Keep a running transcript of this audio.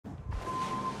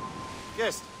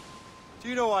Gist, do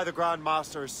you know why the Grand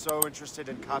Master is so interested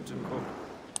in Captain Cook?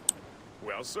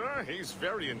 Well, sir, he's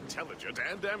very intelligent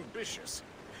and ambitious.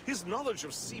 His knowledge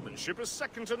of seamanship is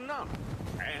second to none.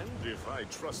 And if I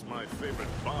trust my favorite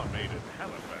barmaid in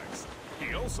Halifax,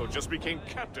 he also just became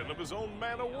captain of his own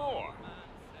man-of-war.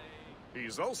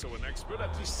 He's also an expert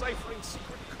at deciphering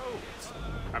secret codes.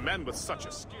 A man with such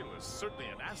a skill is certainly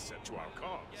an asset to our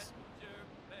cause.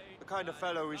 The kind of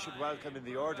fellow we should welcome in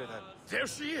the Order, then. There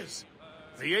she is!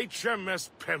 The HMS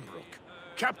Pembroke,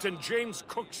 Captain James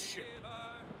Cook's ship.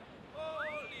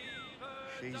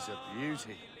 She's a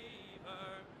beauty.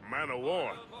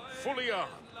 Man-of-war, fully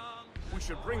armed. We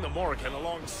should bring the Morrigan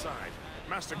alongside.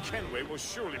 Master Kenway will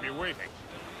surely be waiting.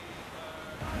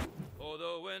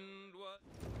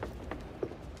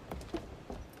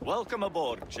 Welcome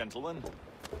aboard, gentlemen.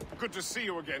 Good to see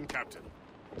you again, Captain.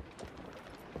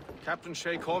 Captain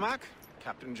Shay Cormac,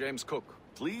 Captain James Cook.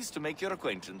 Pleased to make your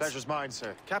acquaintance. Pleasure's mine,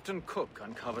 sir. Captain Cook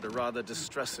uncovered a rather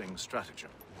distressing stratagem,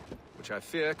 which I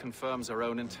fear confirms our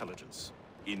own intelligence.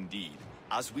 Indeed.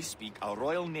 As we speak, our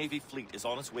Royal Navy fleet is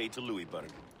on its way to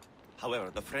Louisburg. However,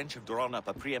 the French have drawn up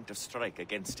a preemptive strike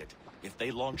against it, if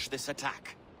they launch this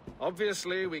attack.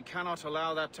 Obviously, we cannot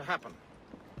allow that to happen.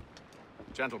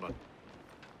 Gentlemen,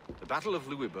 the Battle of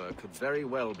Louisburg could very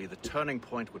well be the turning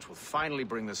point which will finally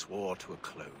bring this war to a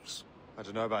close. I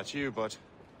don't know about you, but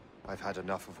I've had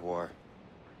enough of war.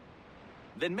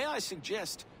 Then may I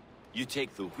suggest you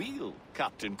take the wheel,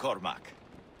 Captain Cormac?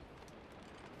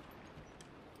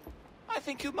 I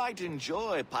think you might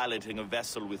enjoy piloting a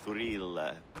vessel with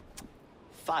real,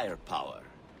 firepower.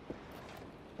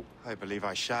 I believe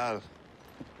I shall,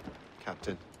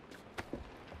 Captain.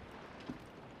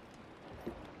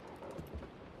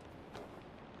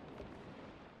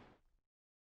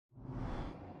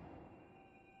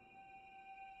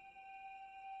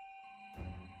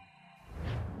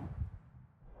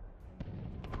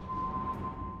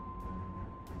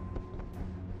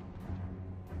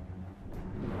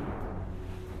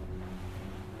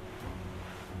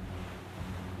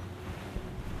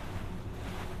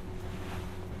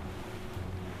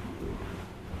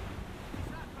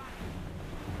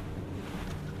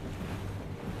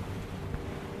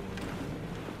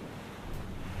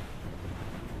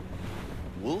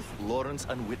 Wolfe, Lawrence,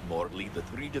 and Whitmore lead the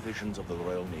 3 divisions of the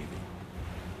Royal Navy.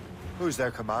 Who's their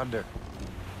commander?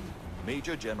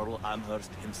 Major General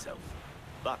Amherst himself,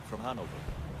 back from Hanover.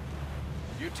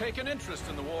 You take an interest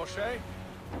in the war, Shay?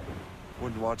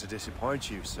 Wouldn't want to disappoint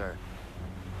you, sir.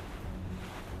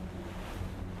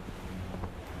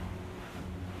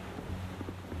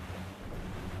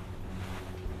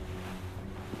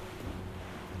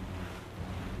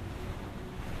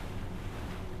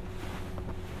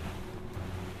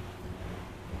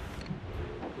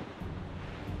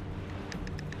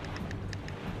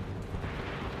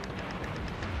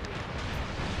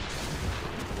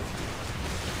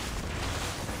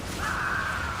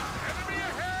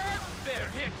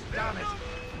 Damn it!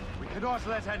 We cannot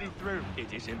let any through.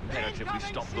 It is imperative we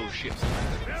stop those ships. The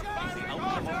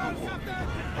outcome of the war.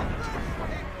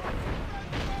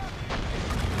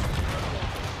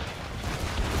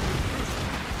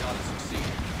 Gotta succeed.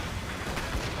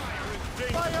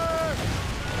 Fire!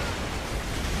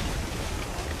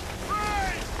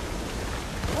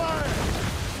 Fire!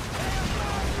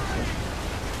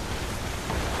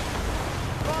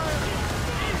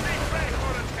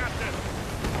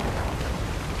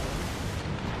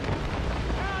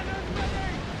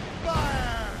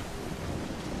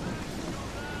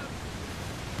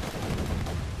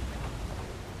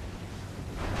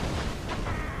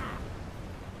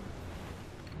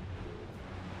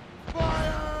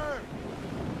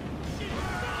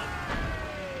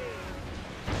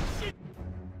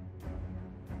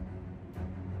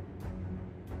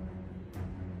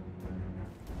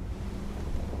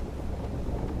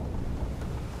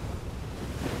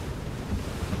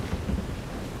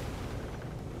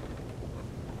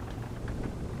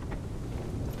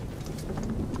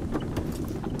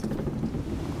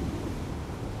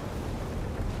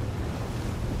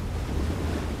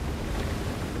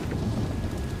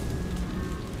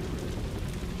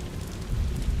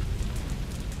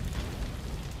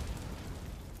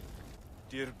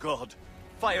 Dear God,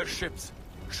 fire ships!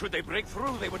 Should they break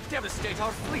through, they would devastate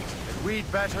our fleet. We'd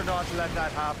better not let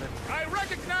that happen. I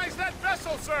recognize that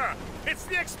vessel, sir! It's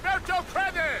the Experto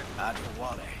Crede!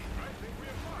 Adewale.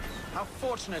 How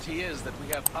fortunate he is that we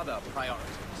have other priorities.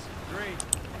 Agree.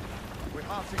 We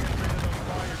have to get rid of those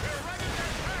fire They're ships. right in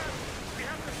their path! We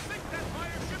have to sink that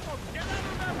fire ship or get out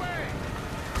of their way!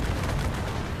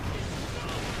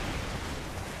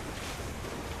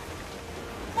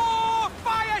 More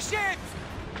fire ships!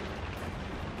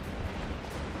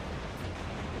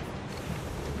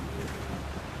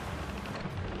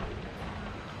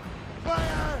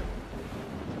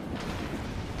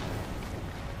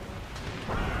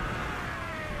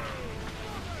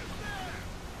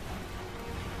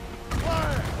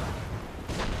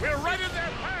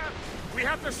 We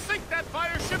have to sink that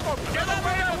fire ship or get out of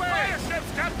their way! Fire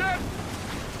ships, Captain!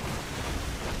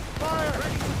 Fire!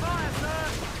 Ready to fire, sir!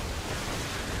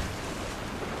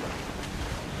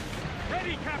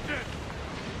 Ready, Captain!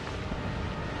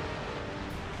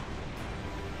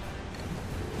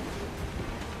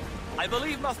 I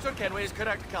believe Master Kenway is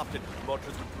correct, Captain.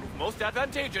 Mortars would prove most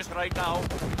advantageous right now.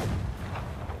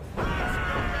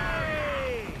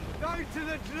 Go to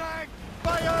the drag!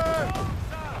 Fire!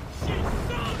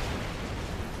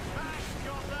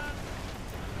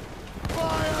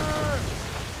 Fire!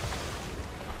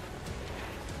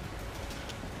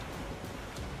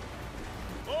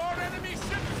 More enemy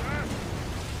ships, sir!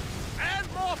 And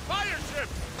more fire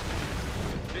ships!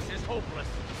 This is hopeless.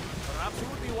 Perhaps it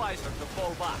would be wiser to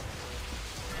fall back.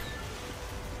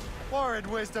 War and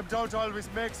wisdom don't always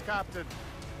mix, Captain.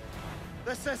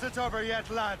 This isn't over yet,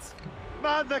 lads.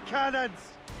 Man the cannons!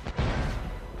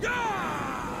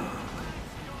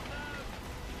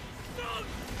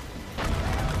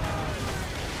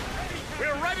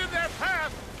 We're right in their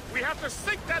path! We have to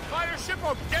sink that fire ship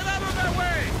or get out of their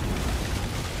way!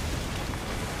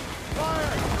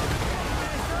 Fire!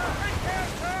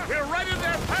 We're right in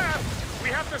their path! We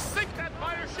have to sink that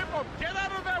fire ship or get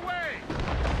out of their way!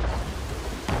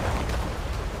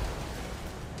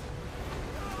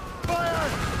 Fire!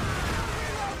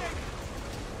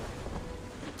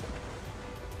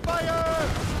 Fire!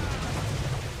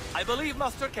 I believe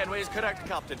Master Kenway is correct,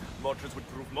 Captain. Mortars would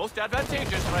prove most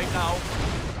advantageous right now.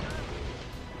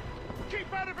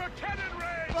 Keep out of her cannon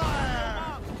range!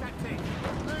 Fire!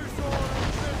 Loose all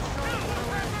and ships turned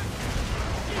away.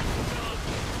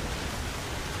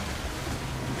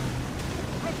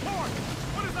 Report!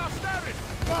 What is our status?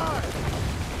 Fire!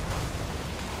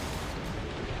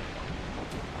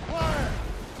 Fire!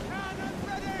 Cannon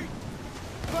ready!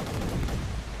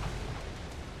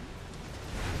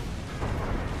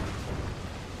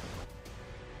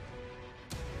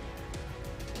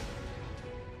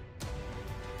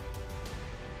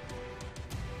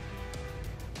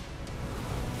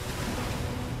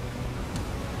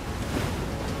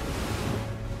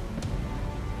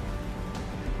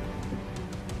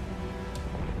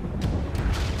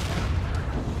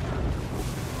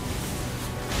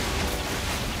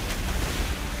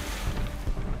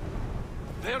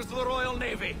 There's the Royal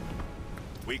Navy.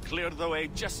 We cleared the way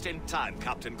just in time,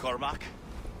 Captain Cormac.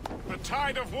 The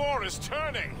tide of war is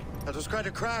turning! That was quite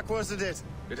a crack, wasn't it?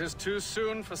 It is too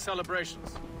soon for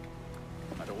celebrations.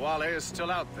 Adewale is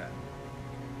still out there.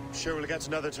 Sure we'll get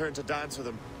another turn to dance with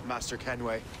him, Master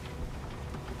Kenway.